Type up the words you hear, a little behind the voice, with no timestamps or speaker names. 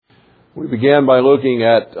We began by looking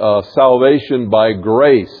at salvation by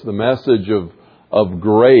grace, the message of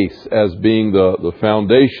grace as being the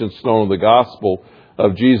foundation stone of the gospel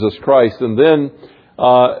of Jesus Christ. And then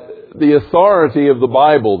the authority of the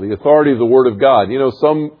Bible, the authority of the Word of God. You know,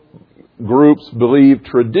 some groups believe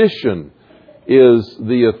tradition is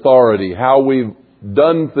the authority, how we've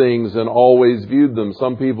done things and always viewed them.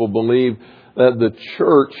 Some people believe that the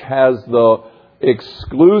church has the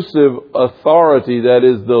exclusive authority, that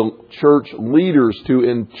is the church leaders, to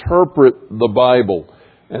interpret the Bible,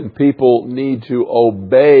 and people need to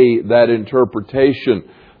obey that interpretation.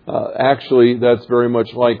 Actually, that's very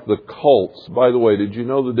much like the cults. By the way, did you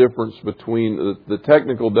know the difference between the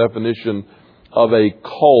technical definition of a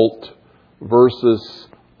cult versus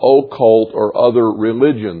occult or other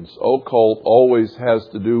religions? Occult always has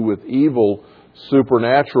to do with evil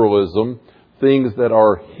supernaturalism, things that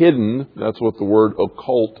are hidden. That's what the word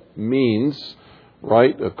occult means,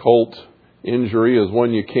 right? Occult injury is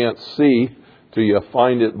one you can't see till you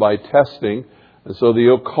find it by testing. And so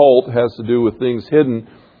the occult has to do with things hidden.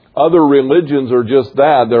 Other religions are just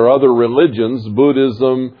that. There are other religions,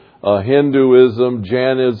 Buddhism, Hinduism,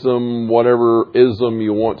 Jainism, whatever ism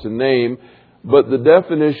you want to name. But the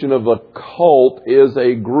definition of a cult is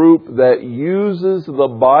a group that uses the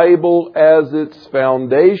Bible as its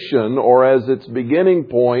foundation or as its beginning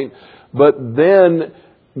point, but then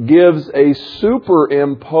gives a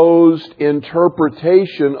superimposed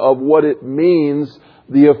interpretation of what it means,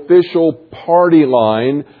 the official party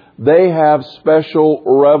line. They have special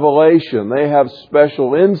revelation. They have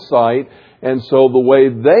special insight. And so the way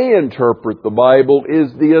they interpret the Bible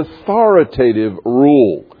is the authoritative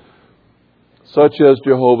rule. Such as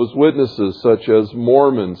Jehovah's Witnesses, such as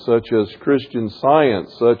Mormons, such as Christian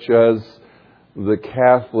Science, such as the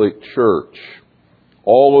Catholic Church.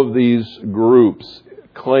 All of these groups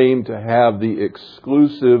claim to have the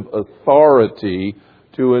exclusive authority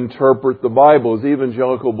to interpret the Bible. As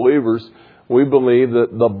evangelical believers, we believe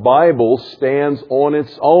that the Bible stands on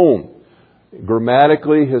its own.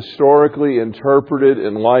 Grammatically, historically interpreted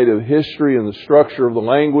in light of history and the structure of the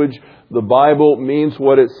language, the Bible means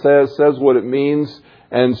what it says what it means,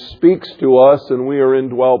 and speaks to us, and we are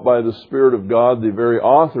indwelt by the Spirit of God, the very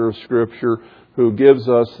author of Scripture, who gives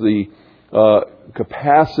us the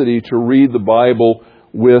capacity to read the Bible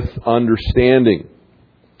with understanding.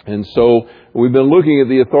 And so we've been looking at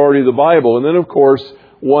the authority of the Bible. And then, of course,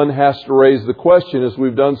 one has to raise the question, as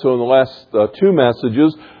we've done so in the last two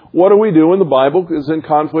messages, what do we do when the Bible is in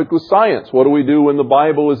conflict with science? What do we do when the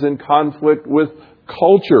Bible is in conflict with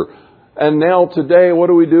culture? And now today, what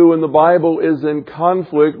do we do when the Bible is in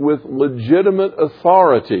conflict with legitimate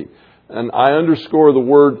authority? And I underscore the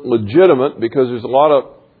word legitimate because there's a lot of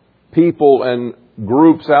people and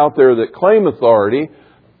groups out there that claim authority,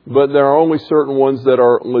 but there are only certain ones that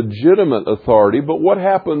are legitimate authority. But what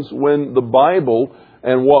happens when the Bible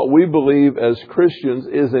and what we believe as Christians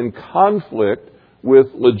is in conflict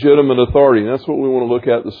with legitimate authority? And that's what we want to look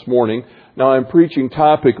at this morning. Now, I'm preaching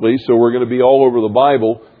topically, so we're going to be all over the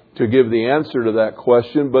Bible to give the answer to that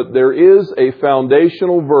question. But there is a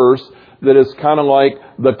foundational verse that is kind of like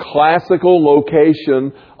the classical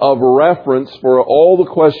location of reference for all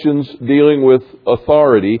the questions dealing with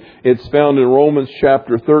authority. It's found in Romans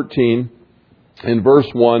chapter 13 in verse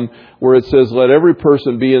 1, where it says, "Let every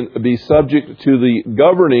person be subject to the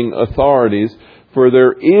governing authorities, for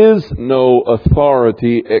there is no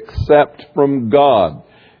authority except from God,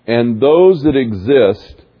 and those that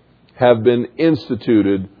exist have been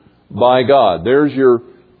instituted by God." There's your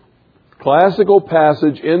classical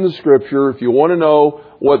passage in the Scripture. If you want to know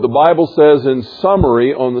what the Bible says in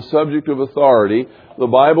summary on the subject of authority, the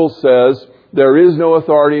Bible says there is no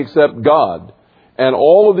authority except God. And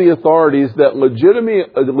all of the authorities that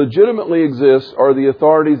legitimately exist are the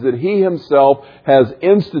authorities that He Himself has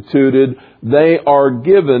instituted. They are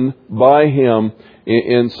given by Him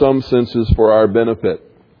in some senses for our benefit.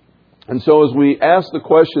 And so as we ask the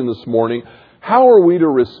question this morning, how are we to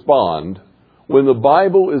respond when the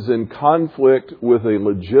Bible is in conflict with a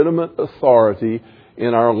legitimate authority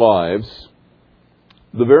in our lives?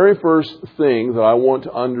 The very first thing that I want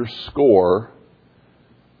to underscore,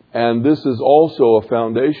 and this is also a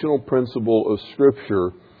foundational principle of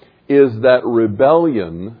Scripture, is that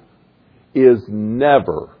rebellion is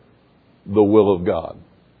never the will of God.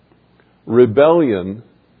 Rebellion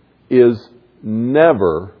is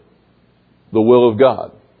never the will of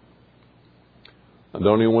God. I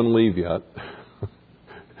don't even want to leave yet,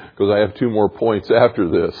 because I have two more points after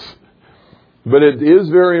this. But it is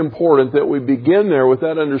very important that we begin there with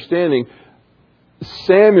that understanding.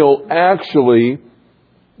 Samuel actually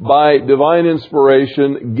by divine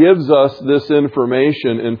inspiration, gives us this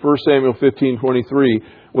information in 1 Samuel 15:23,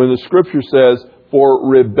 when the Scripture says, for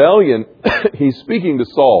rebellion, he's speaking to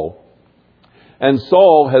Saul. And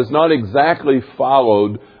Saul has not exactly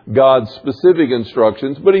followed God's specific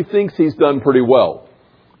instructions, but he thinks he's done pretty well.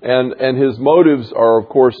 And his motives are, of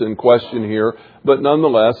course, in question here. But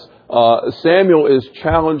nonetheless, Samuel is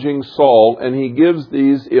challenging Saul, and he gives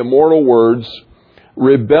these immortal words.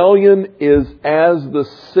 Rebellion is as the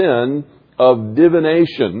sin of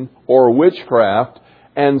divination or witchcraft,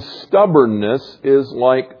 and stubbornness is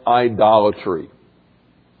like idolatry.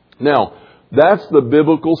 Now, that's the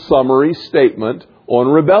biblical summary statement on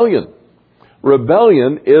rebellion.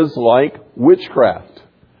 Rebellion is like witchcraft,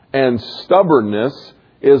 and stubbornness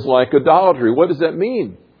is like idolatry. What does that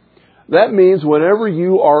mean? That means whenever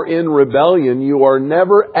you are in rebellion, you are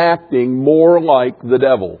never acting more like the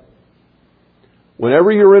devil.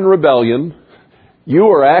 Whenever you're in rebellion, you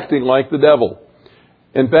are acting like the devil.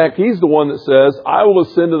 In fact, he's the one that says, I will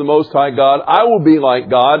ascend to the Most High God. I will be like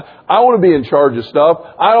God. I want to be in charge of stuff.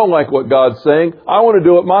 I don't like what God's saying. I want to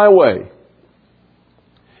do it my way.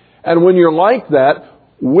 And when you're like that,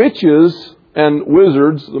 witches and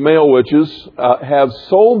wizards, the male witches, have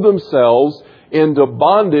sold themselves into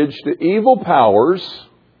bondage to evil powers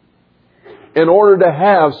in order to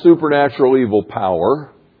have supernatural evil power.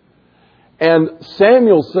 And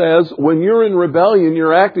Samuel says, when you're in rebellion,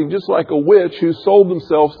 you're acting just like a witch who sold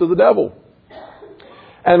themselves to the devil.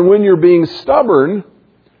 And when you're being stubborn,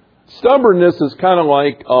 stubbornness is kind of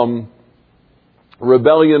like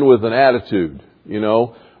rebellion with an attitude. You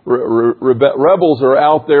know, rebels are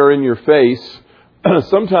out there in your face.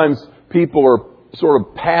 Sometimes people are sort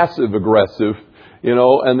of passive aggressive, you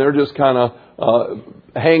know, and they're just kind of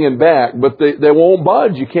hanging back, but they won't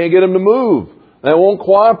budge. You can't get them to move. They won't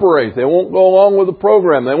cooperate. They won't go along with the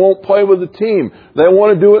program. They won't play with the team. They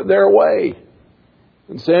want to do it their way.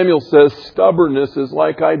 And Samuel says stubbornness is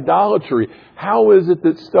like idolatry. How is it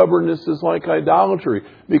that stubbornness is like idolatry?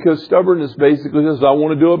 Because stubbornness basically says, I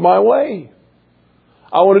want to do it my way.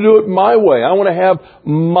 I want to do it my way. I want to have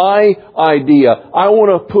my idea. I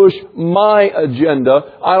want to push my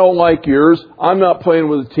agenda. I don't like yours. I'm not playing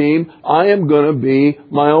with the team. I am going to be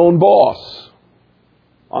my own boss.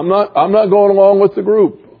 I'm not going along with the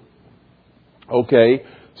group. Okay,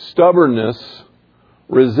 stubbornness,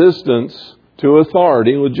 resistance to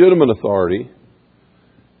authority, legitimate authority,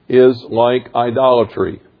 is like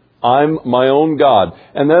idolatry. I'm my own God.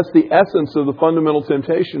 And that's the essence of the fundamental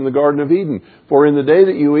temptation in the Garden of Eden. For in the day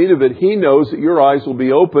that you eat of it, He knows that your eyes will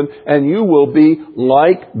be open and you will be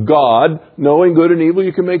like God, knowing good and evil.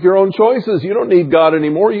 You can make your own choices. You don't need God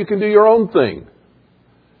anymore. You can do your own thing.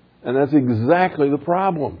 And that's exactly the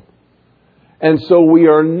problem. And so we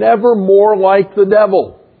are never more like the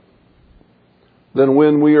devil than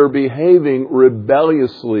when we are behaving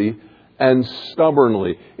rebelliously and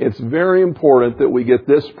stubbornly. It's very important that we get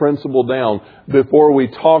this principle down before we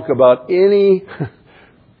talk about any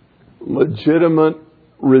legitimate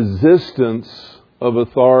resistance of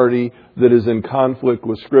authority that is in conflict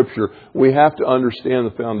with Scripture. We have to understand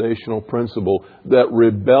the foundational principle that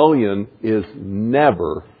rebellion is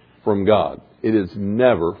never from God. It is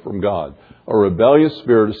never from God. A rebellious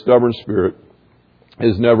spirit, a stubborn spirit,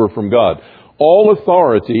 is never from God. All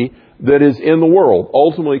authority that is in the world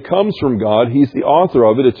ultimately comes from God. He's the author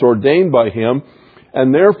of it. It's ordained by Him.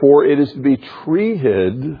 And therefore, it is to be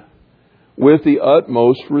treated with the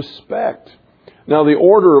utmost respect. Now, the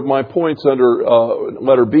order of my points under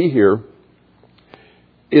letter B here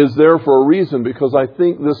is there for a reason, because I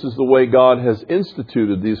think this is the way God has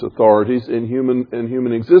instituted these authorities in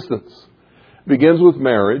human existence. It begins with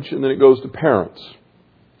marriage, and then it goes to parents.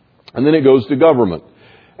 And then it goes to government.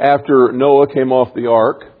 After Noah came off the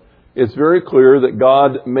ark, it's very clear that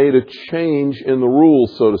God made a change in the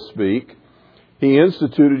rules, so to speak. He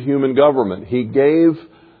instituted human government. He gave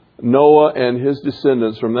Noah and his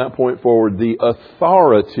descendants from that point forward the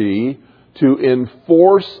authority to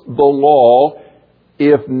enforce the law,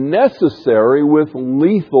 if necessary, with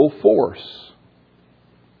lethal force.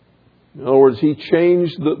 In other words, He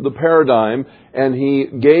changed the paradigm, and He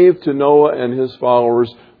gave to Noah and his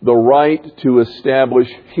followers the right to establish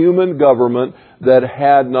human government that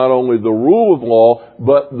had not only the rule of law,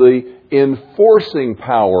 but the enforcing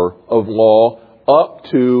power of law up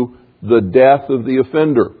to the death of the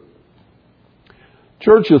offender.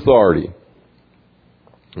 Church authority,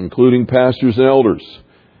 including pastors and elders.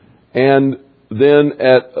 And then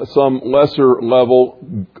at some lesser level,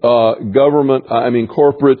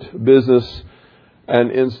 corporate, business, and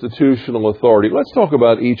institutional authority. Let's talk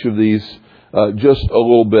about each of these just a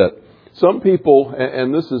little bit. Some people,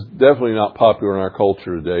 and this is definitely not popular in our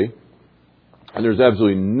culture today, and there's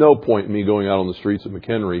absolutely no point in me going out on the streets of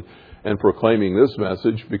McHenry and proclaiming this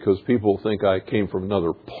message, because people think I came from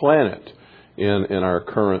another planet in our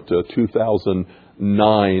current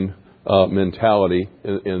 2009 mentality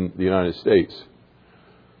in the United States.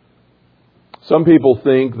 Some people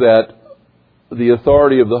think that the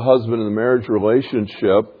authority of the husband in the marriage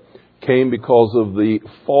relationship came because of the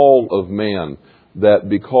fall of man, that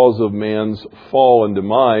because of man's fall and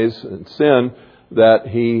demise and sin, that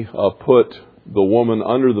he put the woman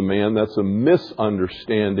under the man. That's a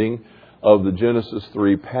misunderstanding of the Genesis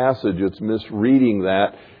 3 passage. It's misreading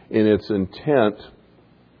that in its intent.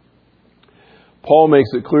 Paul makes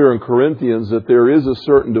it clear in Corinthians that there is a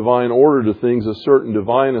certain divine order to things, a certain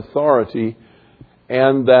divine authority,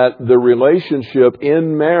 and that the relationship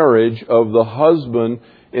in marriage of the husband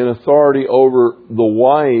in authority over the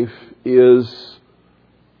wife is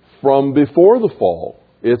from before the fall.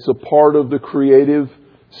 It's a part of the creative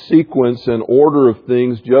sequence and order of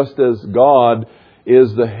things, just as God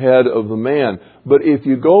is the head of the man. But if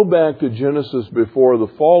you go back to Genesis before the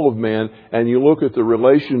fall of man and you look at the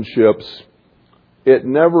relationships, it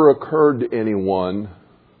never occurred to anyone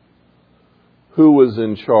who was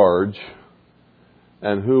in charge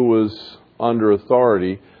and who was under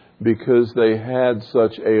authority, because they had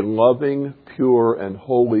such a loving, pure, and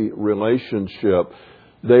holy relationship.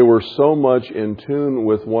 They were so much in tune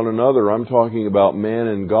with one another. I'm talking about man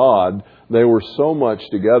and God. They were so much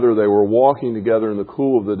together. They were walking together in the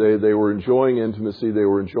cool of the day. They were enjoying intimacy. They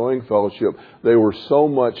were enjoying fellowship. They were so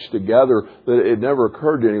much together that it never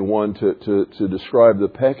occurred to anyone to describe the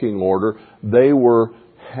pecking order. They were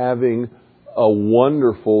having a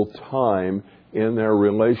wonderful time in their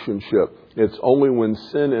relationship. It's only when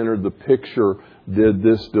sin entered the picture did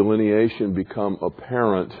this delineation become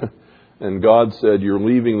apparent. And God said, you're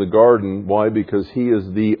leaving the garden. Why? Because He is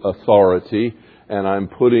the authority, and I'm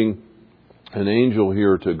putting an angel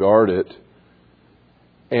here to guard it.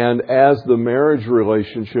 And as the marriage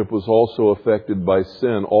relationship was also affected by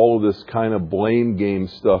sin, all of this kind of blame game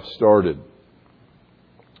stuff started.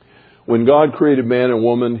 When God created man and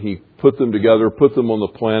woman, He put them together, put them on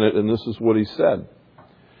the planet, and this is what He said.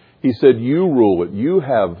 He said, you rule it. You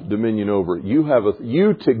have dominion over it.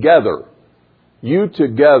 You together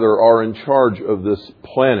are in charge of this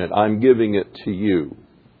planet. I'm giving it to you.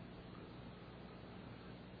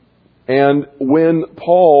 And when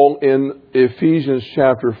Paul in Ephesians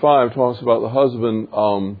chapter 5 talks about the husband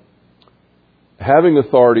having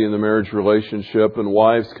authority in the marriage relationship and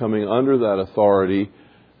wives coming under that authority,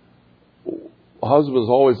 husbands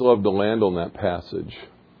always love to land on that passage.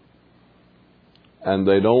 And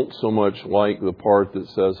they don't so much like the part that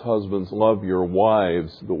says, husbands, love your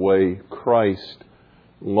wives the way Christ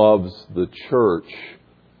loves the church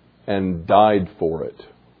and died for it,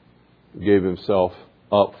 gave Himself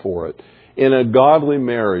up for it. In a godly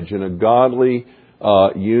marriage, in a godly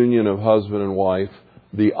union of husband and wife,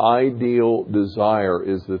 the ideal desire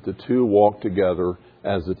is that the two walk together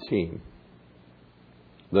as a team.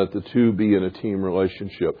 That the two be in a team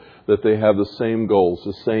relationship. That they have the same goals,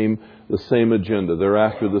 the same agenda. They're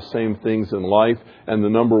after the same things in life. And the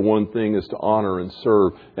number one thing is to honor and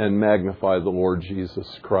serve and magnify the Lord Jesus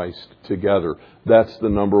Christ together. That's the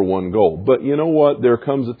number one goal. But you know what? There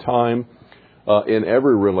comes a time in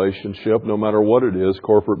every relationship, no matter what it is,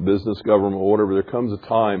 corporate, business, government, whatever, there comes a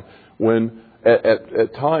time when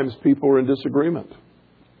at times people are in disagreement.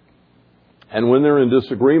 And when they're in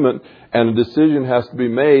disagreement and a decision has to be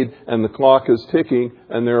made and the clock is ticking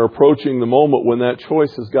and they're approaching the moment when that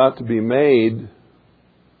choice has got to be made,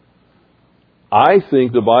 I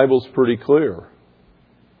think the Bible's pretty clear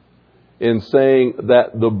in saying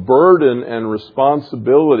that the burden and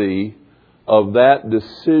responsibility of that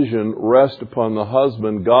decision rest upon the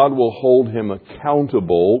husband. God will hold him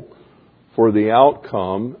accountable for the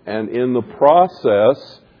outcome, and in the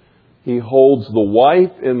process, He holds the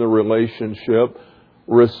wife in the relationship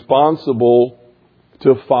responsible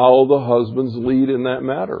to follow the husband's lead in that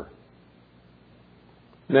matter.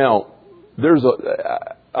 Now,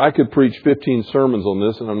 I could preach 15 sermons on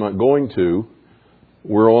this, and I'm not going to.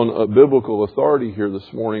 We're on a biblical authority here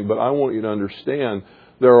this morning, but I want you to understand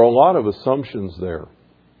there are a lot of assumptions there.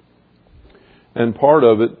 And part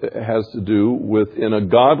of it has to do with, in a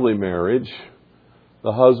godly marriage,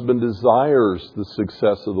 the husband desires the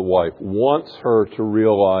success of the wife, wants her to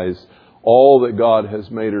realize all that God has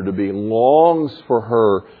made her to be, longs for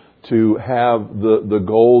her to have the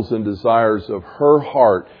goals and desires of her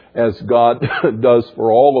heart as God does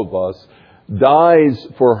for all of us. dies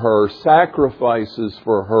for her, sacrifices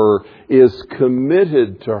for her, is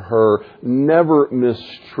committed to her, never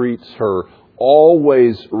mistreats her,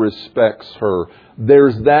 always respects her.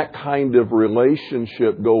 There's that kind of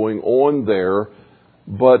relationship going on there.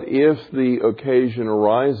 But if the occasion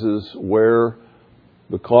arises where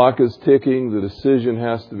the clock is ticking, the decision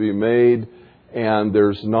has to be made, and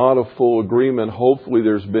there's not a full agreement, hopefully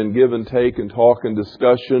there's been give and take and talk and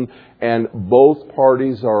discussion, and both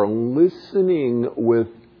parties are listening with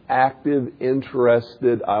active,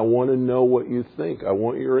 interested, I want to know what you think. I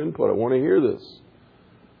want your input. I want to hear this.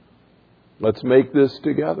 Let's make this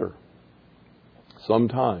together.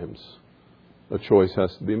 Sometimes a choice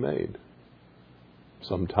has to be made.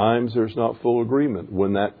 Sometimes there's not full agreement.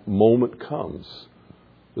 When that moment comes,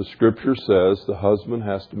 the Scripture says the husband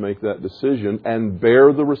has to make that decision and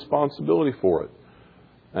bear the responsibility for it.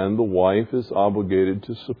 And the wife is obligated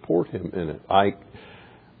to support him in it.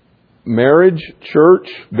 Marriage, church,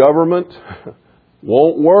 government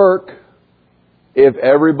won't work if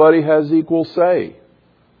everybody has equal say.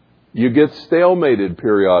 You get stalemated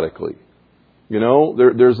periodically. You know,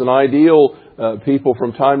 there's an ideal, people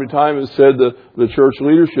from time to time have said the church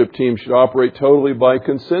leadership team should operate totally by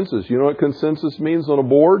consensus. You know what consensus means on a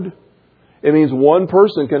board? It means one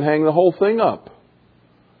person can hang the whole thing up.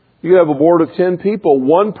 You have a board of 10 people,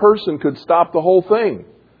 one person could stop the whole thing.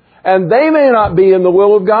 And they may not be in the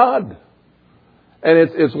will of God. And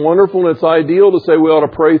it's wonderful and it's ideal to say we ought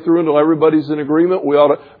to pray through until everybody's in agreement.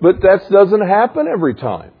 But that doesn't happen every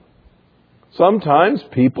time. Sometimes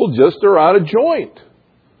people just are out of joint.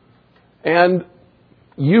 And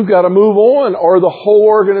you've got to move on, or the whole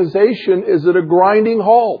organization is at a grinding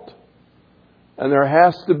halt. And there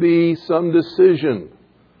has to be some decision.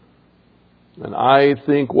 And I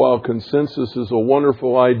think while consensus is a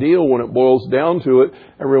wonderful ideal, when it boils down to it,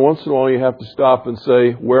 every once in a while you have to stop and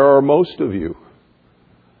say, where are most of you?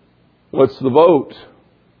 What's the vote?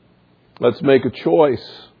 Let's make a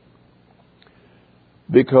choice.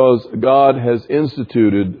 Because God has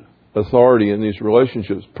instituted authority in these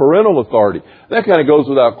relationships. Parental authority. That kind of goes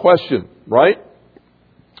without question, right?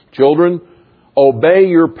 Children, obey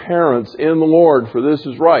your parents in the Lord, for this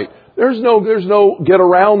is right. There's no get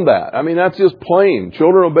around that. I mean, that's just plain.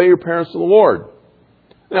 Children, obey your parents in the Lord.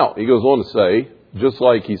 Now, he goes on to say, just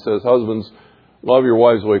like he says, husbands, love your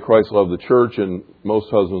wives the way Christ loved the church, and most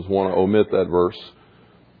husbands want to omit that verse.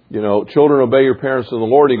 You know, children, obey your parents in the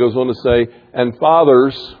Lord. He goes on to say, and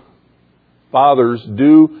fathers,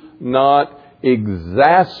 do not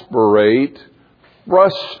exasperate,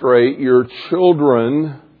 frustrate your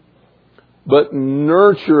children, but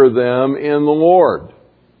nurture them in the Lord.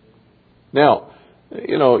 Now,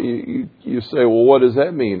 you know, you say, well, what does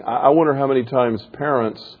that mean? I wonder how many times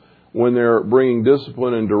parents, when they're bringing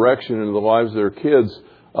discipline and direction into the lives of their kids,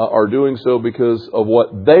 are doing so because of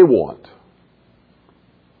what they want,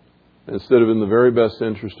 instead of in the very best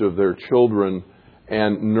interest of their children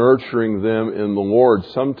and nurturing them in the Lord.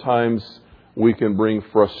 Sometimes we can bring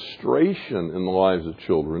frustration in the lives of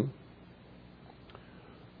children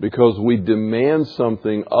because we demand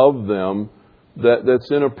something of them that's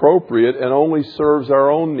inappropriate and only serves our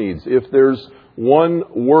own needs. If there's one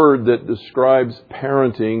word that describes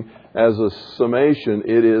parenting as a summation,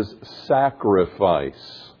 it is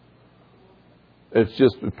sacrifice. It's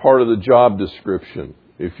just part of the job description.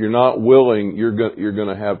 If you're not willing, you're going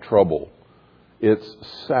to have trouble. It's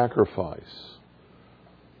sacrifice.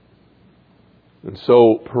 And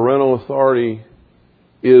so parental authority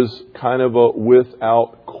is kind of a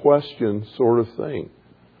without question sort of thing.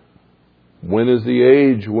 When is the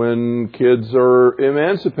age when kids are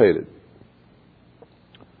emancipated?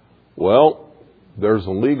 Well, there's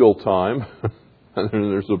a legal time and then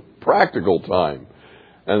there's a practical time.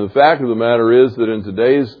 And the fact of the matter is that in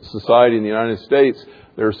today's society in the United States,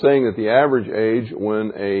 they're saying that the average age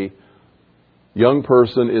when a young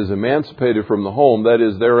person is emancipated from the home, that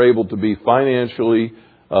is, they're able to be financially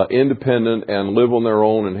independent and live on their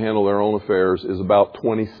own and handle their own affairs, is about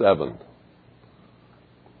 27.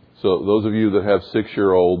 So those of you that have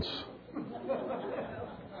 6-year-olds,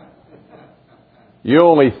 you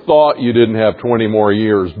only thought you didn't have 20 more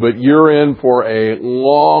years, but you're in for a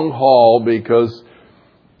long haul because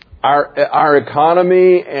our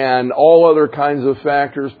economy and all other kinds of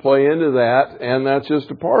factors play into that, and that's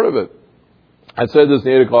just a part of it. I said this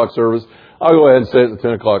in the 8 o'clock service. I'll go ahead and say it in the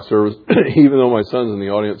 10 o'clock service, even though my son's in the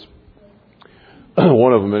audience.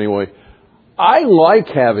 One of them anyway. I like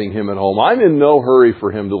having him at home. I'm in no hurry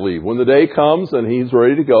for him to leave. When the day comes and he's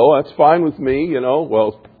ready to go, that's fine with me, you know.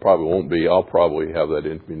 Well, it probably won't be. I'll probably have that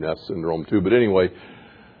empty nest syndrome too. But anyway,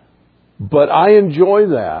 but I enjoy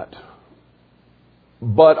that.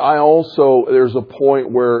 But there's a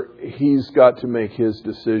point where he's got to make his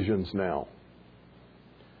decisions now.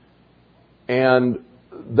 And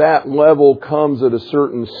that level comes at a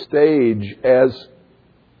certain stage as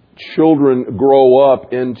children grow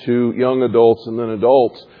up into young adults and then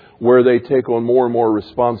adults, where they take on more and more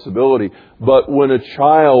responsibility. But when a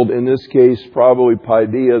child, in this case probably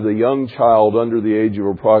Paideia, the young child under the age of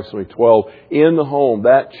approximately 12, in the home,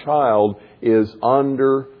 that child is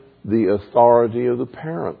under the authority of the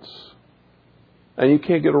parents. And you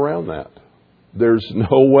can't get around that. There's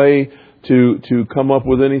no way to come up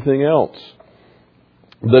with anything else.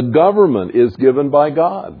 The government is given by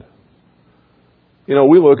God.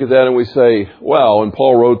 We look at that and we say, wow, and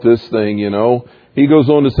Paul wrote this thing, He goes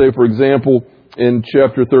on to say, for example, in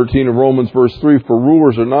chapter 13 of Romans, verse 3, for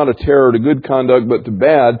rulers are not a terror to good conduct, but to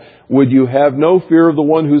bad. Would you have no fear of the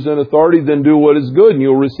one who's in authority? Then do what is good, and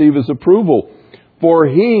you'll receive his approval. For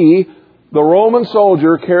he, the Roman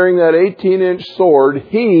soldier carrying that 18-inch sword,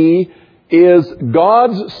 he is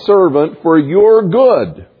God's servant for your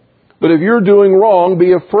good. But if you're doing wrong,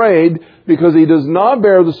 be afraid, because he does not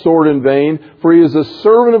bear the sword in vain, for he is a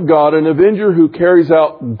servant of God, an avenger who carries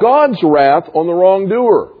out God's wrath on the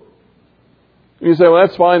wrongdoer. You say, well,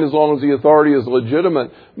 that's fine as long as the authority is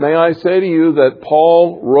legitimate. May I say to you that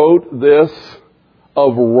Paul wrote this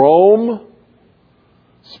of Rome,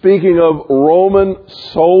 speaking of Roman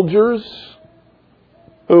soldiers,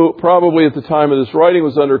 who probably at the time of this writing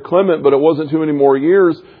was under Clement, but it wasn't too many more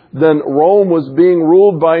years. Then Rome was being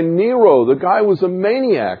ruled by Nero. The guy was a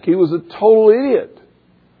maniac. He was a total idiot.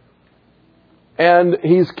 And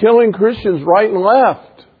he's killing Christians right and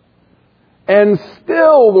left. And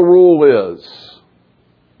still the rule is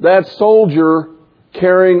that soldier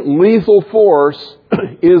carrying lethal force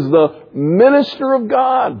is the minister of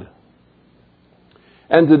God.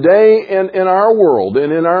 And today in our world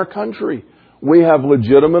and in our country, we have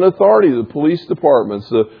legitimate authority, the police departments,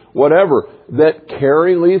 the whatever, that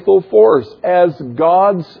carry lethal force as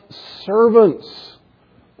God's servants.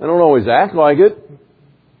 They don't always act like it.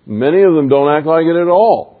 Many of them don't act like it at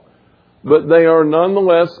all. But they are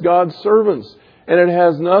nonetheless God's servants. And it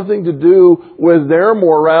has nothing to do with their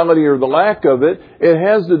morality or the lack of it. It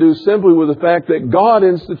has to do simply with the fact that God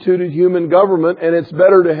instituted human government, and it's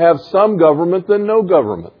better to have some government than no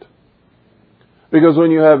government. Because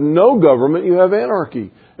when you have no government, you have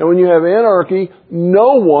anarchy. And when you have anarchy,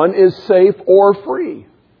 no one is safe or free.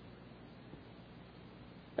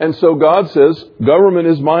 And so God says, government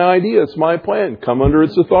is my idea, it's my plan. Come under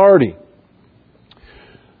its authority.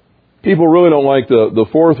 People really don't like the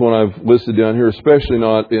fourth one I've listed down here, especially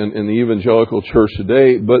not in the evangelical church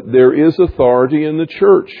today. But there is authority in the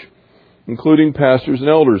church, including pastors and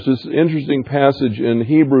elders. This interesting passage in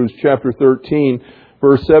Hebrews chapter 13,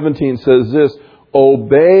 verse 17 says this,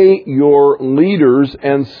 obey your leaders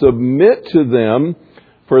and submit to them,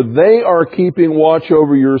 for they are keeping watch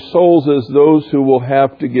over your souls as those who will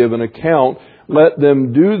have to give an account. Let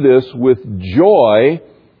them do this with joy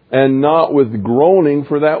and not with groaning,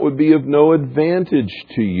 for that would be of no advantage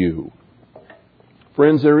to you.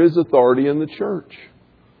 Friends, there is authority in the church.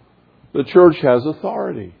 The church has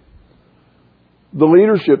authority. The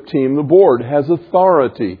leadership team, the board, has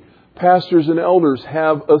authority. Pastors and elders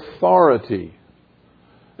have authority.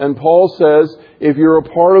 And Paul says, if you're a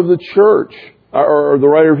part of the church, or the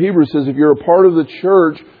writer of Hebrews says, if you're a part of the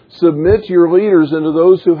church, submit to your leaders and to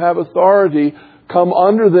those who have authority, come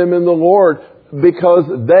under them in the Lord, because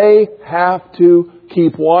they have to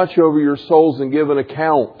keep watch over your souls and give an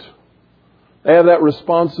account. They have that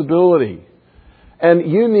responsibility. And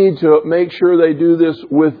you need to make sure they do this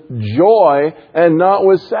with joy and not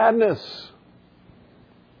with sadness.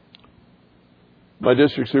 My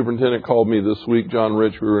district superintendent called me this week, John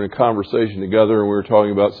Rich. We were in a conversation together and we were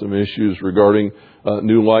talking about some issues regarding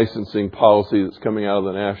new licensing policy that's coming out of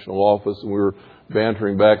the national office. And we were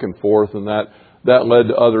bantering back and forth, and that led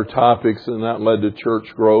to other topics, and that led to church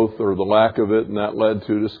growth or the lack of it, and that led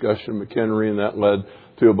to discussion of McHenry, and that led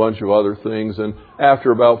to a bunch of other things. And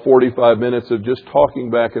after about 45 minutes of just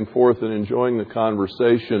talking back and forth and enjoying the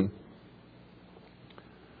conversation,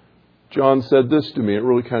 John said this to me. It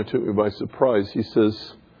really kind of took me by surprise. He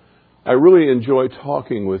says, I really enjoy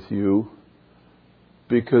talking with you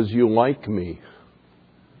because you like me.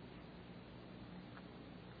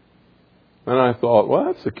 And I thought,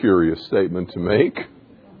 well, that's a curious statement to make.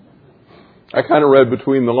 I kind of read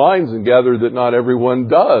between the lines and gathered that not everyone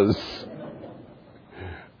does.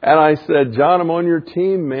 And I said, John, I'm on your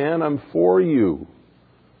team, man. I'm for you.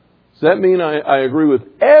 Does that mean I agree with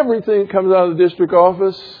everything that comes out of the district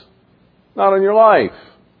office? Not in your life.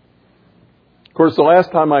 Of course, the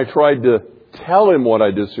last time I tried to tell him what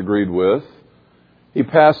I disagreed with, He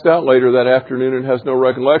passed out later that afternoon and has no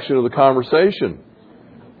recollection of the conversation.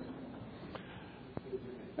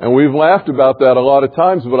 And we've laughed about that a lot of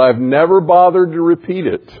times, but I've never bothered to repeat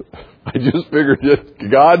it. I just figured that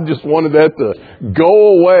God just wanted that to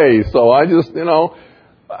go away. So I just,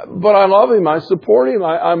 but I love Him. I support Him.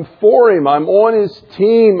 I'm for Him. I'm on His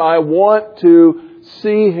team. I want to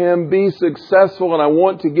see Him be successful, and I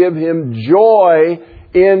want to give Him joy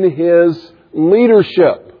in His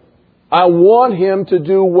leadership. I want Him to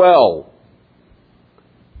do well.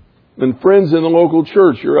 And friends in the local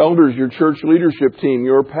church, your elders, your church leadership team,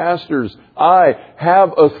 your pastors, I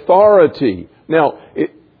have authority. Now,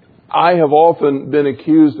 I have often been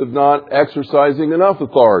accused of not exercising enough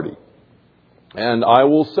authority. And I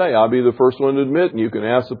will say, I'll be the first one to admit, and you can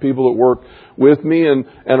ask the people that work with me and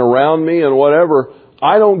around me and whatever,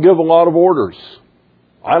 I don't give a lot of orders.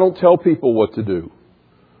 I don't tell people what to do.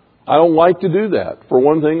 I don't like to do that. For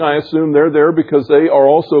one thing, I assume they're there because they are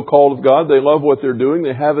also called of God. They love what they're doing.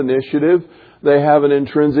 They have initiative. They have an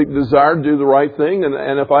intrinsic desire to do the right thing.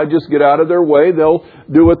 And if I just get out of their way, they'll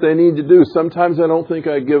do what they need to do. Sometimes I don't think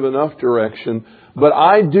I give enough direction. But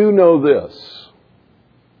I do know this.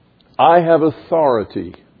 I have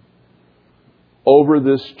authority over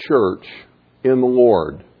this church in the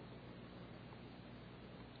Lord.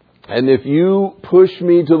 And if you push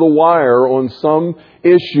me to the wire on some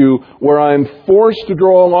issue where I'm forced to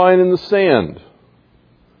draw a line in the sand,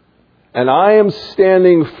 and I am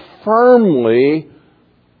standing firmly,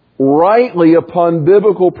 rightly upon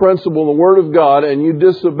biblical principle in the Word of God, and you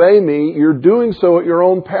disobey me, you're doing so at your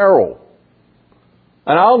own peril.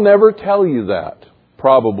 And I'll never tell you that,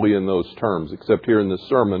 probably in those terms, except here in this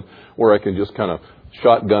sermon, where I can just kind of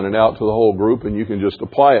shotgun it out to the whole group and you can just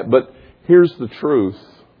apply it. But here's the truth.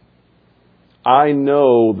 I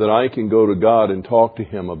know that I can go to God and talk to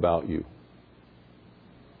Him about you.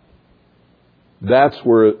 That's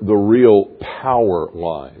where the real power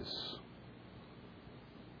lies.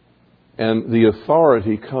 And the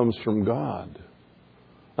authority comes from God.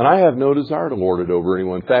 And I have no desire to lord it over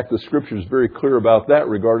anyone. In fact, the Scripture is very clear about that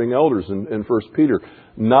regarding elders in 1 Peter.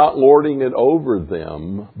 Not lording it over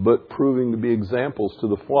them, but proving to be examples to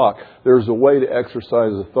the flock. There's a way to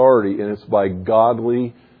exercise authority, and it's by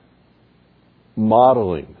godly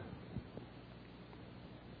modeling.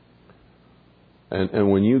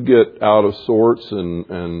 And when you get out of sorts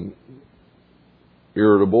and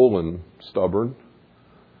irritable and stubborn,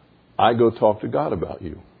 I go talk to God about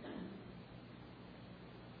you.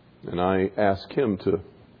 And I ask Him to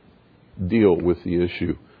deal with the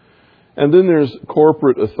issue. And then there's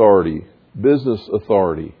corporate authority, business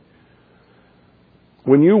authority.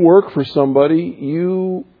 When you work for somebody,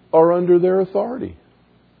 you are under their authority.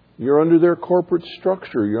 You're under their corporate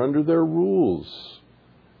structure. You're under their rules.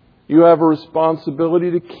 You have a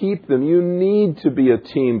responsibility to keep them. You need to be a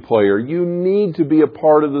team player. You need to be a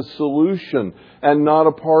part of the solution and not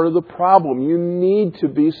a part of the problem. You need to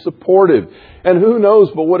be supportive. And who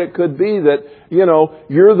knows but what it could be that,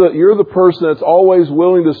 you're the person that's always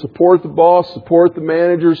willing to support the boss, support the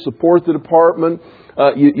manager, support the department.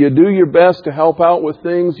 You do your best to help out with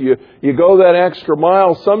things. You go that extra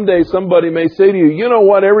mile. Someday somebody may say to you, you know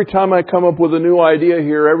what, every time I come up with a new idea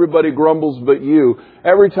here, everybody grumbles but you.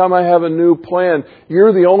 Every time I have a new plan,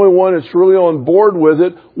 you're the only one that's really on board with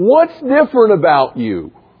it. What's different about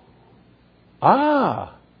you?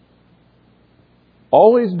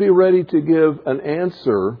 Always be ready to give an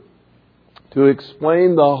answer to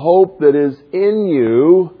explain the hope that is in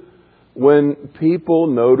you when people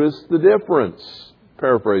notice the difference.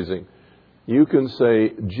 Paraphrasing, you can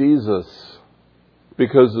say Jesus,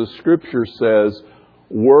 because the Scripture says,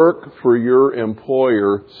 work for your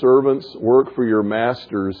employer, servants, work for your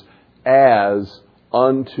masters as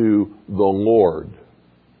unto the Lord.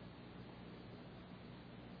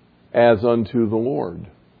 As unto the Lord.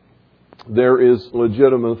 There is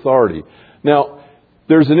legitimate authority. Now,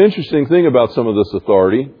 there's an interesting thing about some of this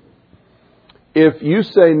authority. If you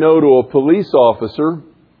say no to a police officer,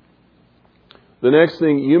 the next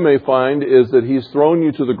thing you may find is that he's thrown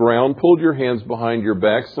you to the ground, pulled your hands behind your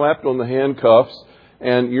back, slapped on the handcuffs,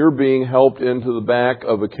 and you're being helped into the back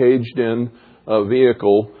of a caged-in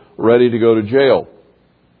vehicle ready to go to jail.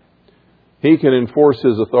 He can enforce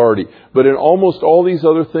his authority. But in almost all these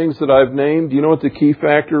other things that I've named, do you know what the key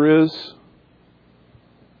factor is?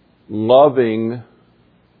 Loving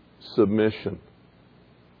submission.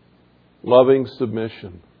 Loving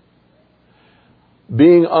submission.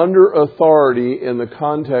 Being under authority in the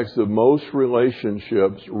context of most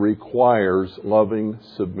relationships requires loving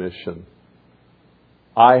submission.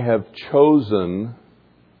 I have chosen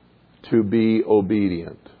to be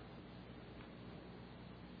obedient.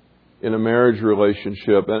 in a marriage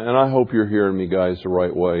relationship, and I hope you're hearing me, guys, the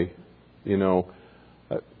right way. You know,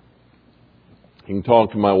 you can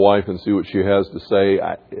talk to my wife and see what she has to say.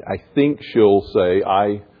 I think she'll say,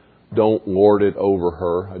 I don't lord it over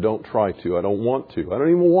her. I don't try to. I don't want to. I don't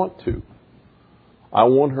even want to. I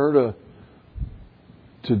want her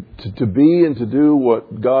to be and to do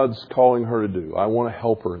what God's calling her to do. I want to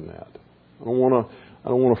help her in that. I don't want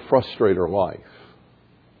to frustrate her life.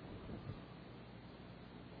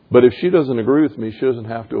 But if she doesn't agree with me, she doesn't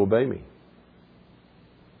have to obey me.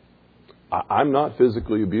 I'm not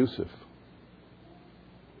physically abusive.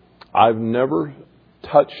 I've never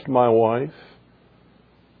touched my wife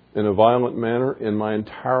in a violent manner in my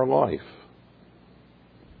entire life.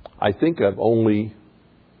 I think I've only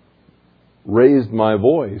raised my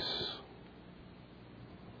voice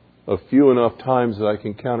a few enough times that I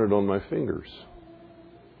can count it on my fingers.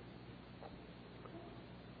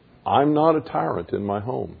 I'm not a tyrant in my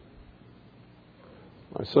home.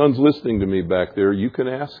 My son's listening to me back there. You can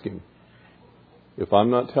ask him if I'm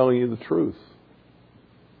not telling you the truth.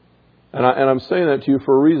 And I'm saying that to you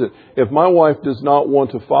for a reason. If my wife does not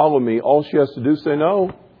want to follow me, all she has to do is say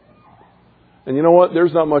no. And you know what?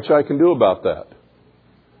 There's not much I can do about that.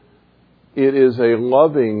 It is a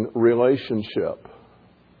loving relationship.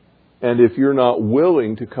 And if you're not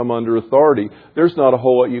willing to come under authority, there's not a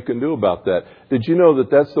whole lot you can do about that. Did you know that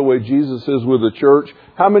that's the way Jesus is with the church?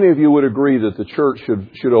 How many of you would agree that the church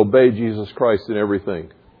should obey Jesus Christ in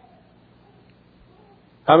everything?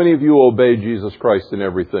 How many of you obey Jesus Christ in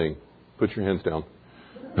everything? Put your hands down.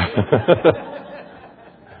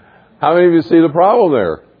 How many of you see the problem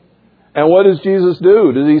there? And what does Jesus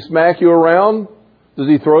do? Does He smack you around? Does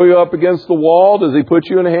He throw you up against the wall? Does He put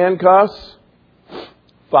you in handcuffs?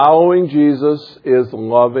 Following Jesus is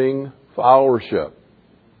loving followership.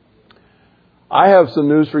 I have some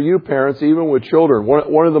news for you parents, even with children.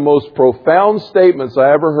 One of the most profound statements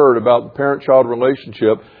I ever heard about the parent-child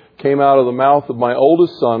relationship came out of the mouth of my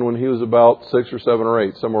oldest son when he was about 6 or 7 or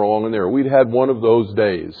 8, somewhere along in there. We'd had one of those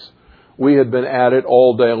days. We had been at it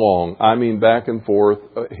all day long. I mean, back and forth.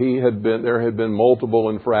 There had been multiple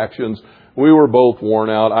infractions. We were both worn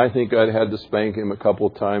out. I think I'd had to spank him a couple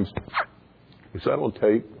of times. Is that on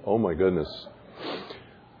tape? Oh my goodness.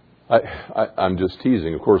 I'm just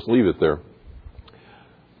teasing. Of course, leave it there.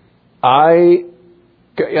 I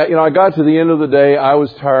got to the end of the day. I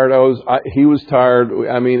was tired. He was tired.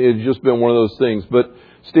 I mean, it had just been one of those things. But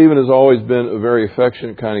Stephen has always been a very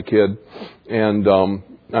affectionate kind of kid. And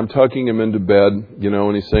I'm tucking him into bed,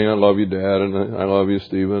 and he's saying, I love you, Dad, and I love you,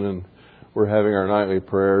 Stephen. And we're having our nightly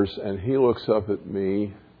prayers. And he looks up at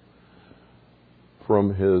me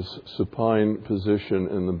from his supine position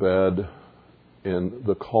in the bed in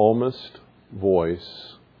the calmest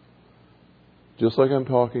voice, just like I'm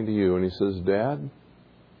talking to you. And he says, Dad,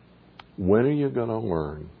 when are you going to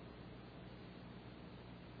learn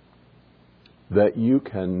that you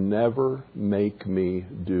can never make me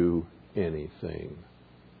do anything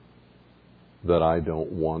that I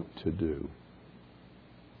don't want to do?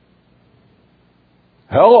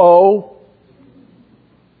 Hello?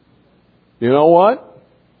 You know what?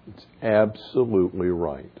 It's absolutely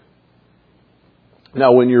right.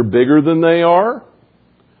 Now, when you're bigger than they are,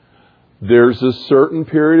 there's a certain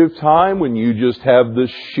period of time when you just have the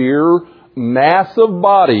sheer mass of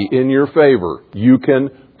body in your favor. You can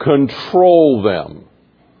control them.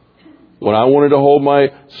 When I wanted to hold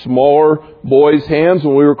my smaller boy's hands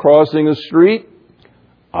when we were crossing the street,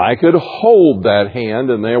 I could hold that hand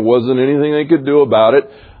and there wasn't anything they could do about it.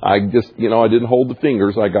 I just, I didn't hold the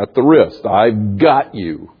fingers. I got the wrist. I've got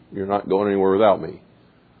you. You're not going anywhere without me.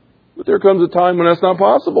 But there comes a time when that's not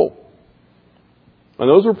possible. And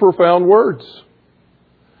those are profound words.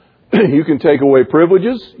 You can take away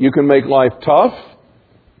privileges. You can make life tough.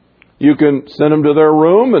 You can send them to their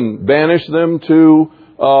room and banish them to,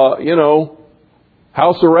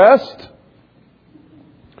 house arrest.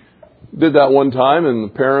 Did that one time, and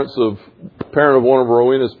the parent of one of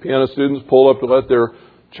Rowena's piano students pulled up to let their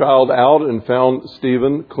child out and found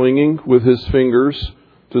Stephen clinging with his fingers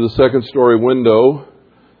to the second-story window,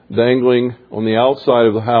 dangling on the outside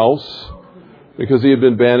of the house, because he had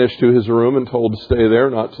been banished to his room and told to stay there,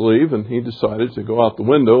 not to leave, and he decided to go out the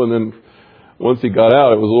window. And then once he got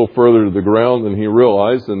out, it was a little further to the ground than he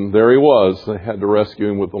realized, and there he was. They had to rescue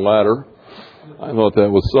him with the ladder. I thought that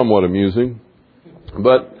was somewhat amusing.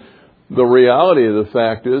 But the reality of the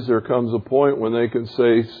fact is there comes a point when they can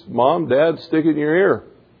say, Mom, Dad, stick it in your ear.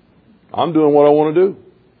 I'm doing what I want to do.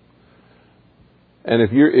 And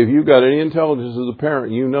if you've got any intelligence as a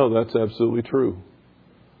parent, you know that's absolutely true.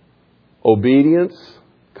 Obedience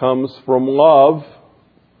comes from love.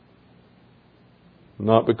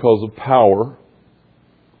 not because of power.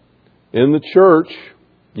 In the church,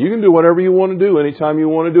 you can do whatever you want to do anytime you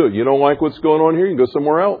want to do it. You don't like what's going on here, you can go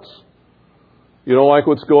somewhere else. You don't like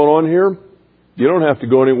what's going on here, you don't have to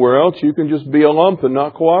go anywhere else. You can just be a lump and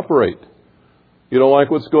not cooperate. You don't like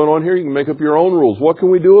what's going on here, you can make up your own rules. What can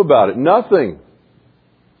we do about it? Nothing.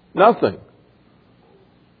 Nothing.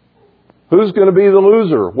 Who's going to be the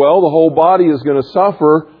loser? Well, the whole body is going to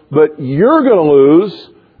suffer, but you're going to lose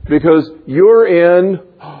because you're in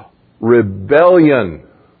rebellion.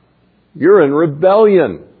 You're in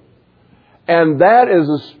rebellion. And that is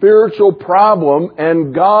a spiritual problem,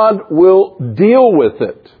 and God will deal with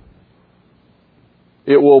it.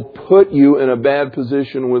 It will put you in a bad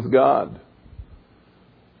position with God.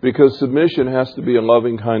 Because submission has to be a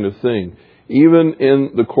loving kind of thing. Even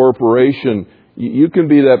in the corporation, you can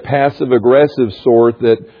be that passive-aggressive sort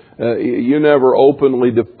that you never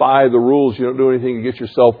openly defy the rules. You don't do anything to get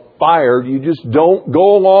yourself fired. You just don't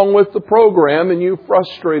go along with the program and you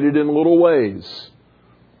frustrate it in little ways.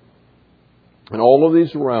 In all of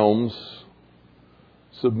these realms,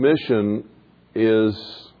 submission is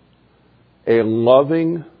a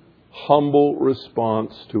loving, humble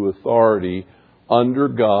response to authority under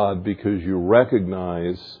God because you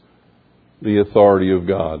recognize the authority of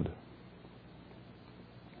God.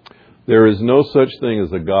 There is no such thing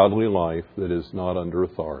as a godly life that is not under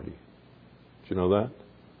authority. Did you know that?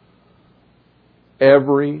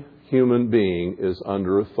 Every human being is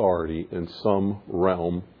under authority in some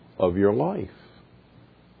realm of your life.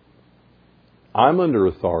 I'm under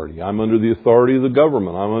authority. I'm under the authority of the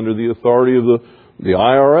government. I'm under the authority of the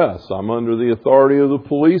IRS. I'm under the authority of the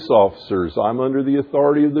police officers. I'm under the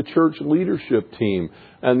authority of the church leadership team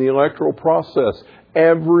and the electoral process.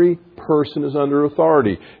 Every person is under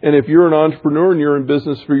authority. And if you're an entrepreneur and you're in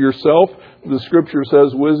business for yourself, the Scripture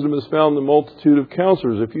says wisdom is found in the multitude of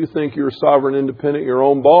counselors. If you think you're sovereign, independent, your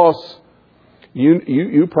own boss,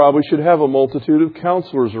 you probably should have a multitude of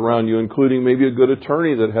counselors around you, including maybe a good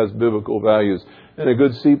attorney that has biblical values, and a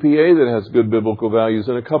good CPA that has good biblical values,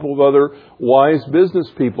 and a couple of other wise business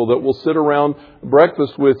people that will sit around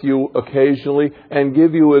breakfast with you occasionally and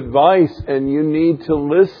give you advice. And you need to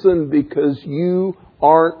listen because you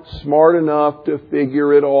aren't smart enough to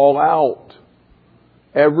figure it all out.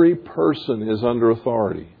 Every person is under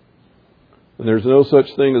authority. And there's no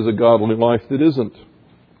such thing as a godly life that isn't.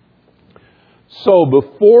 So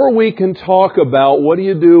before we can talk about what do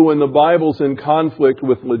you do when the Bible's in conflict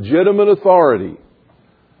with legitimate authority,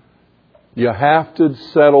 you have to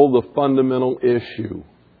settle the fundamental issue.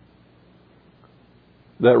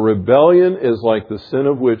 That rebellion is like the sin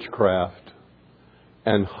of witchcraft,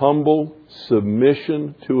 and humble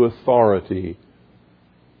submission to authority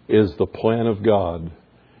is the plan of God.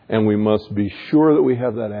 And we must be sure that we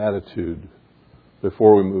have that attitude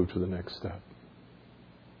before we move to the next step.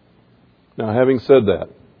 Now, having said that,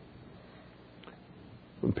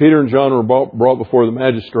 when Peter and John were brought before the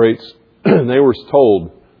magistrates, they were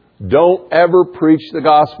told, don't ever preach the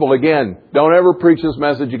gospel again. Don't ever preach this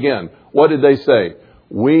message again. What did they say?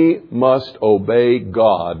 We must obey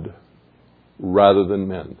God rather than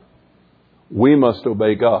men. We must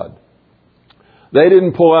obey God. They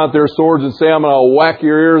didn't pull out their swords and say, I'm going to whack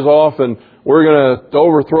your ears off and we're going to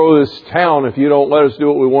overthrow this town if you don't let us do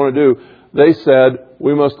what we want to do. They said,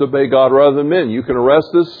 we must obey God rather than men. You can arrest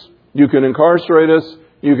us, you can incarcerate us,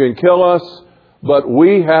 you can kill us, but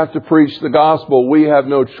we have to preach the gospel. We have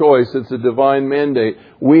no choice. It's a divine mandate.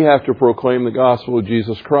 We have to proclaim the gospel of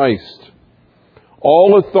Jesus Christ.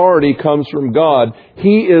 All authority comes from God.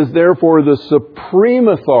 He is therefore the supreme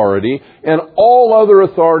authority, and all other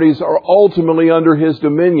authorities are ultimately under His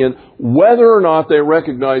dominion, whether or not they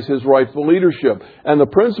recognize His rightful leadership. And the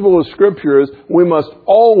principle of Scripture is we must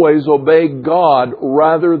always obey God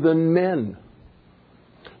rather than men.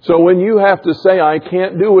 So when you have to say, I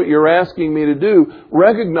can't do what you're asking me to do,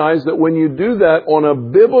 recognize that when you do that on a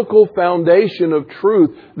biblical foundation of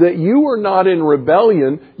truth, that you are not in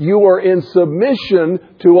rebellion, you are in submission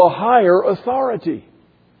to a higher authority.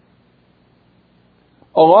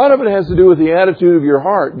 A lot of it has to do with the attitude of your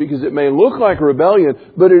heart, because it may look like rebellion,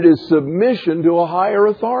 but it is submission to a higher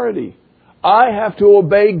authority. I have to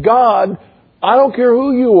obey God. I don't care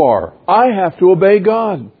who you are. I have to obey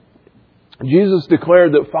God. Jesus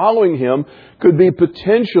declared that following Him could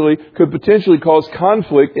potentially cause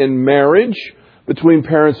conflict in marriage, between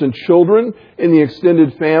parents and children, in the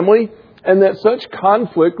extended family, and that such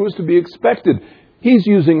conflict was to be expected. He's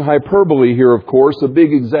using hyperbole here, of course, a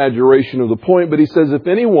big exaggeration of the point, but He says, if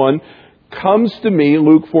anyone comes to me,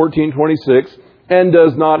 Luke 14:26, and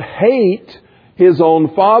does not hate his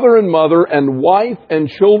own father and mother and wife and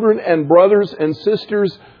children and brothers and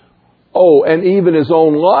sisters, Oh, and even his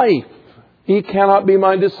own life. He cannot be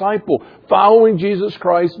my disciple. Following Jesus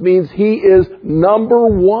Christ means He is number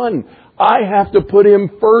one. I have to put Him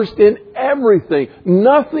first in everything.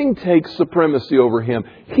 Nothing takes supremacy over Him.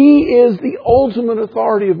 He is the ultimate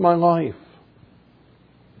authority of my life.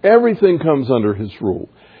 Everything comes under His rule.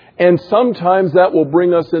 And sometimes that will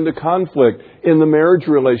bring us into conflict in the marriage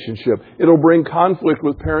relationship. It'll bring conflict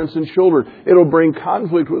with parents and children. It'll bring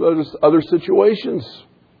conflict with other situations.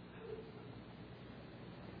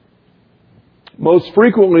 Most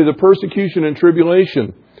frequently, the persecution and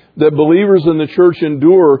tribulation that believers in the church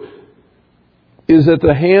endure is at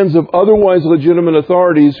the hands of otherwise legitimate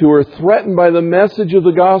authorities who are threatened by the message of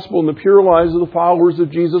the gospel and the pure lives of the followers of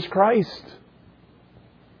Jesus Christ.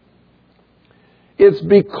 It's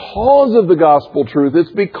because of the gospel truth,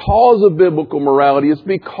 it's because of biblical morality, it's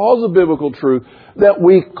because of biblical truth that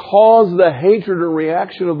we cause the hatred and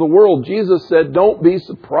reaction of the world. Jesus said, don't be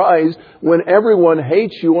surprised when everyone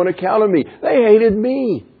hates you on account of me. They hated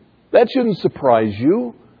me. That shouldn't surprise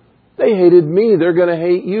you. They hated me. They're going to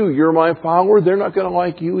hate you. You're my follower. They're not going to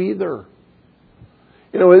like you either.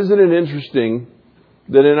 You know, isn't it interesting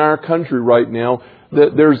that in our country right now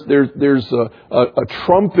that there's a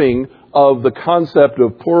trumping of the concept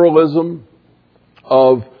of pluralism,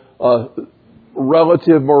 of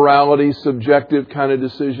relative morality, subjective kind of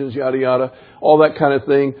decisions, yada, yada, all that kind of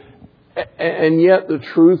thing. And yet the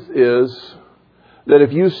truth is that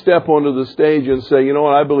if you step onto the stage and say, you know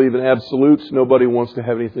what, I believe in absolutes, nobody wants to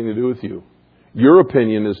have anything to do with you. Your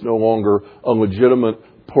opinion is no longer a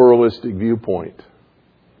legitimate pluralistic viewpoint.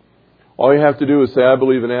 All you have to do is say, I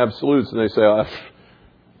believe in absolutes. And they say,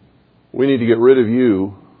 we need to get rid of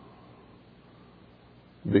you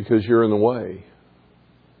because you're in the way.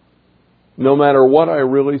 No matter what I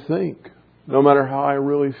really think, no matter how I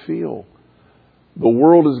really feel, the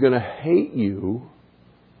world is going to hate you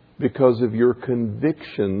because of your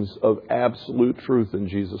convictions of absolute truth in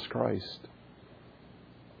Jesus Christ.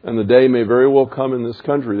 And the day may very well come in this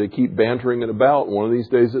country. They keep bantering it about. One of these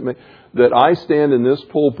days that I stand in this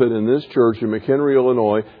pulpit in this church in McHenry,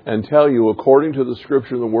 Illinois, and tell you, according to the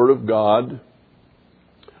Scripture and the Word of God,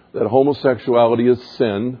 that homosexuality is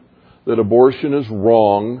sin, that abortion is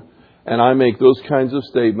wrong, and I make those kinds of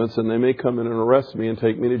statements, and they may come in and arrest me and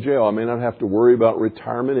take me to jail. I may not have to worry about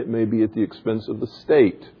retirement. It may be at the expense of the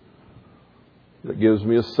state that gives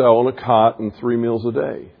me a cell and a cot and 3 meals a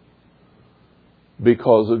day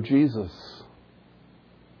because of Jesus.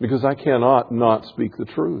 Because I cannot not speak the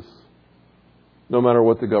truth, no matter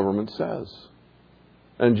what the government says.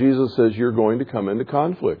 And Jesus says you're going to come into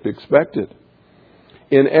conflict. Expect it.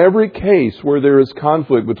 In every case where there is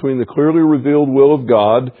conflict between the clearly revealed will of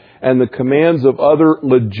God and the commands of other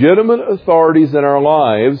legitimate authorities in our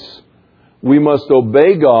lives, we must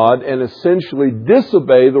obey God and essentially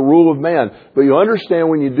disobey the rule of man. But you understand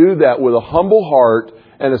when you do that with a humble heart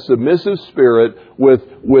and a submissive spirit,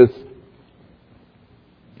 with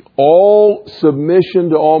all submission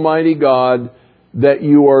to Almighty God, that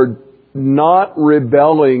you are not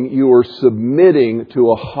rebelling, you are submitting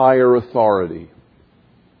to a higher authority.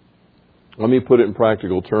 Let me put it in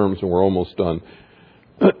practical terms, and we're almost done.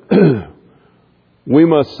 We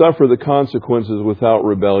must suffer the consequences without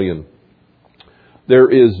rebellion. There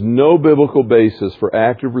is no biblical basis for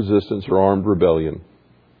active resistance or armed rebellion.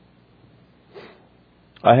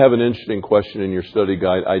 I have an interesting question in your study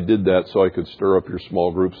guide. I did that so I could stir up your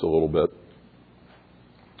small groups a little bit.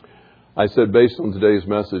 I said, based on today's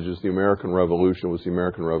message, is the American Revolution, was the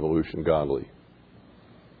American Revolution godly?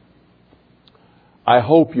 I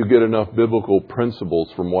hope you get enough biblical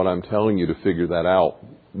principles from what I'm telling you to figure that out.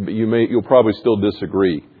 But you'll probably still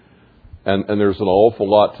disagree. And there's an awful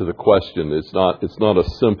lot to the question. It's not a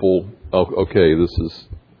simple, okay, this is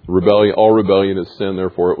rebellion. All rebellion is sin,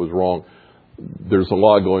 therefore it was wrong. There's a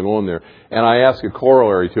lot going on there. And I ask a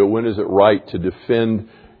corollary to it. When is it right to defend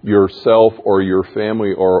yourself or your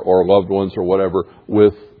family or loved ones or whatever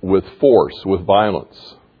with force, with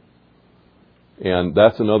violence? And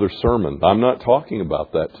that's another sermon. I'm not talking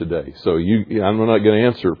about that today. So I'm not going to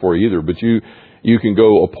answer it for you either. But you can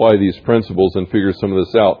go apply these principles and figure some of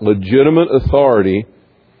this out. Legitimate authority.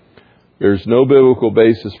 There's no biblical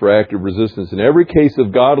basis for active resistance. In every case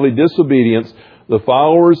of godly disobedience, the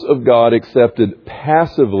followers of God accepted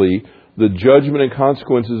passively the judgment and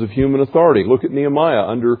consequences of human authority. Look at Nehemiah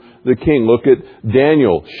under the king. Look at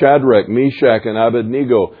Daniel, Shadrach, Meshach, and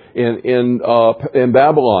Abednego in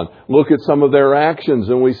Babylon. Look at some of their actions,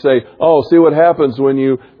 and we say, "Oh, see what happens when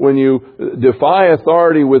you defy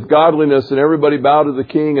authority with godliness." And everybody bowed to the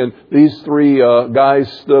king, and these three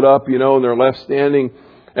guys stood up, and they're left standing.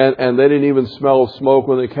 And they didn't even smell of smoke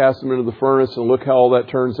when they cast him into the furnace. And look how all that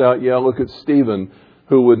turns out. Yeah, look at Stephen,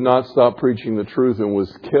 who would not stop preaching the truth and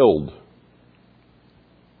was killed.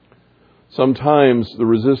 Sometimes the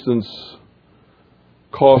resistance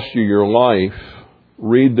cost you your life.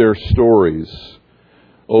 Read their stories.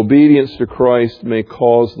 Obedience to Christ may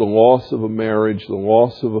cause the loss of a marriage, the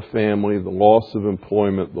loss of a family, the loss of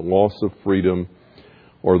employment, the loss of freedom,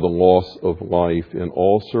 or the loss of life. In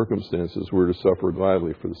all circumstances, we're to suffer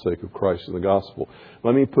gladly for the sake of Christ and the gospel.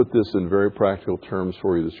 Let me put this in very practical terms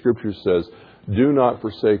for you. The Scripture says, do not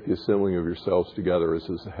forsake the assembling of yourselves together, as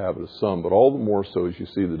is the habit of some, but all the more so as you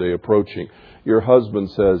see the day approaching. Your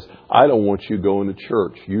husband says, I don't want you going to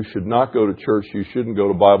church. You should not go to church. You shouldn't go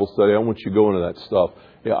to Bible study. I want you going to that stuff.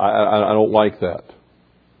 Yeah, I don't like that.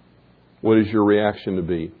 What is your reaction to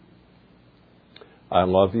be? I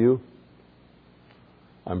love you.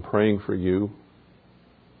 I'm praying for you.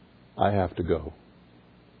 I have to go.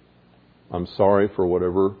 I'm sorry for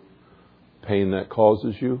whatever pain that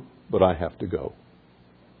causes you, but I have to go.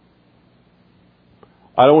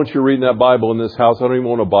 I don't want you reading that Bible in this house. I don't even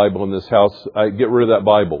want a Bible in this house. Get rid of that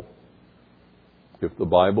Bible. If the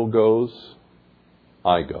Bible goes,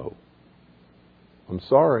 I go. I'm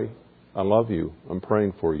sorry. I love you. I'm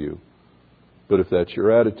praying for you. But if that's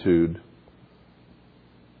your attitude,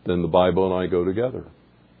 then the Bible and I go together.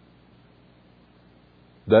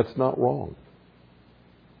 That's not wrong.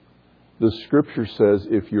 The Scripture says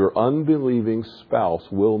if your unbelieving spouse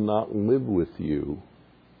will not live with you,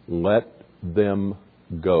 let them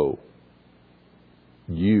go.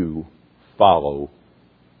 You follow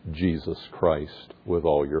Jesus Christ with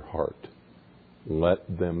all your heart.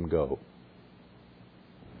 Let them go.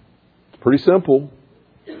 It's pretty simple.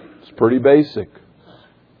 It's pretty basic.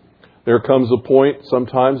 There comes a point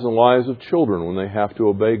sometimes in the lives of children when they have to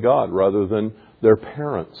obey God rather than their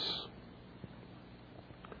parents.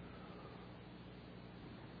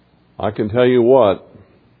 I can tell you what,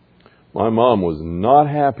 my mom was not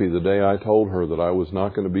happy the day I told her that I was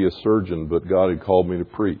not going to be a surgeon, but God had called me to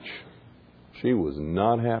preach. She was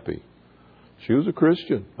not happy. She was a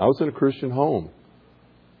Christian. I was in a Christian home.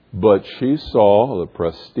 But she saw the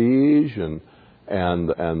prestige and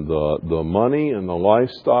the money and the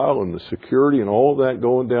lifestyle and the security and all of that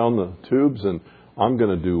going down the tubes, and I'm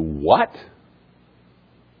going to do what?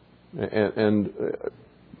 And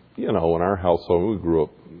you know, in our household, we grew up,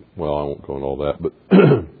 well, I won't go into all that, but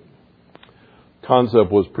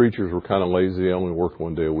concept was preachers were kind of lazy. They only worked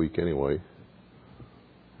one day a week anyway.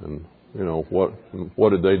 And, you know, what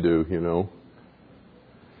did they do, you know?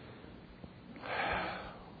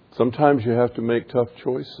 Sometimes you have to make tough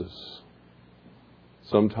choices.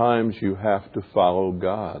 Sometimes you have to follow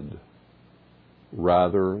God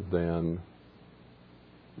rather than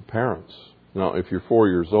parents. Now, if you're 4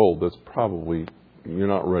 years old, that's probably, you're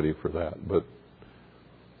not ready for that. But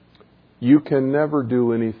you can never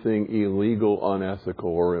do anything illegal, unethical,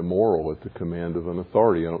 or immoral at the command of an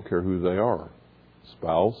authority. I don't care who they are.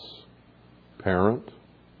 Spouse, parent,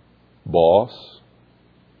 boss.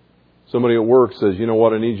 Somebody at work says, you know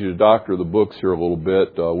what, I need you to doctor the books here a little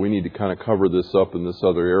bit. We need to kind of cover this up in this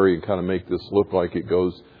other area and kind of make this look like it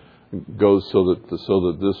goes so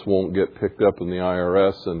that this won't get picked up in the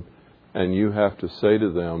IRS. And you have to say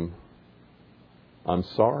to them, I'm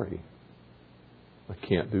sorry. I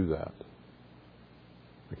can't do that.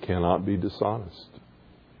 I cannot be dishonest.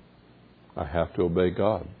 I have to obey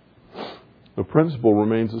God. The principle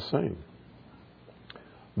remains the same.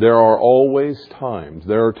 There are always times,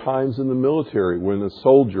 there are times in the military when a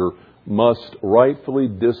soldier must rightfully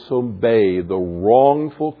disobey the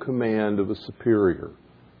wrongful command of a superior.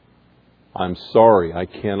 I'm sorry, I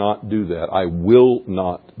cannot do that. I will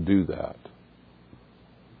not do that.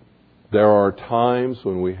 There are times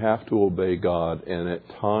when we have to obey God, and at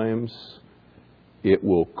times it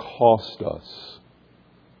will cost us.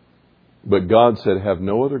 But God said, have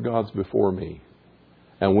no other gods before me.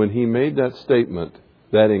 And when He made that statement,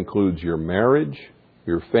 that includes your marriage,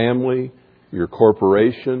 your family, your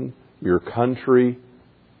corporation, your country.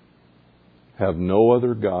 Have no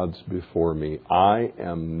other gods before me. I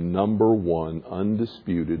am number one,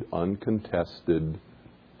 undisputed, uncontested.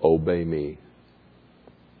 Obey me.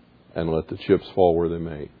 And let the chips fall where they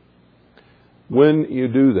may. When you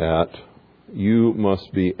do that, you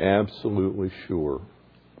must be absolutely sure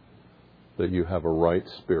that you have a right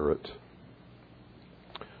spirit,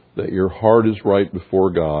 that your heart is right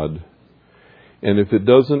before God, and if it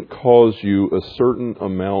doesn't cause you a certain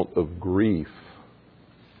amount of grief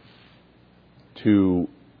to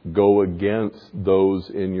go against those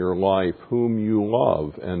in your life whom you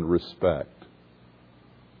love and respect,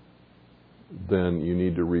 then you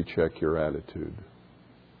need to recheck your attitude.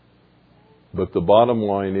 But the bottom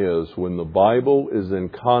line is, when the Bible is in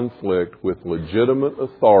conflict with legitimate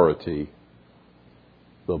authority,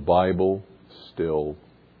 the Bible still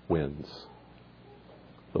wins.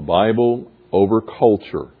 The Bible over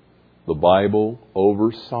culture. The Bible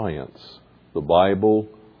over science. The Bible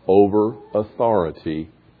over authority.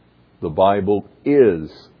 The Bible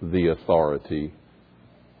is the authority.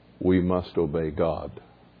 We must obey God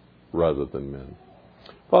rather than men.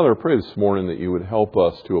 Father, I pray this morning that you would help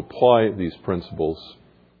us to apply these principles,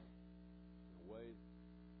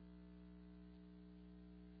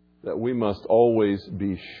 that we must always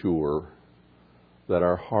be sure that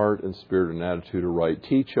our heart and spirit and attitude are right.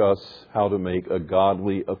 Teach us how to make a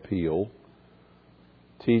godly appeal.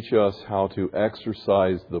 Teach us how to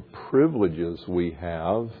exercise the privileges we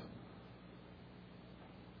have,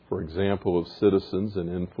 for example, of citizens in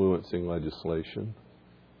influencing legislation.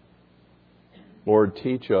 Lord,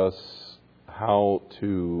 teach us how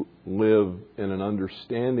to live in an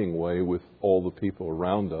understanding way with all the people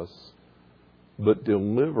around us, but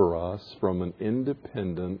deliver us from an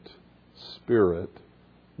independent spirit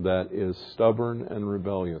that is stubborn and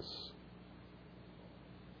rebellious,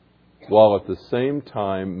 while at the same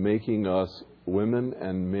time making us women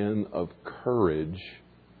and men of courage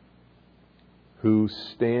who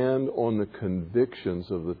stand on the convictions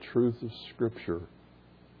of the truth of Scripture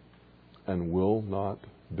and will not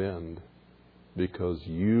bend, because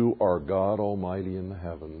you are God Almighty in the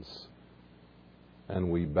heavens,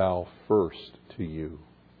 and we bow first to you.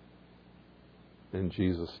 In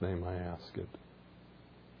Jesus' name I ask it.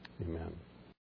 Amen.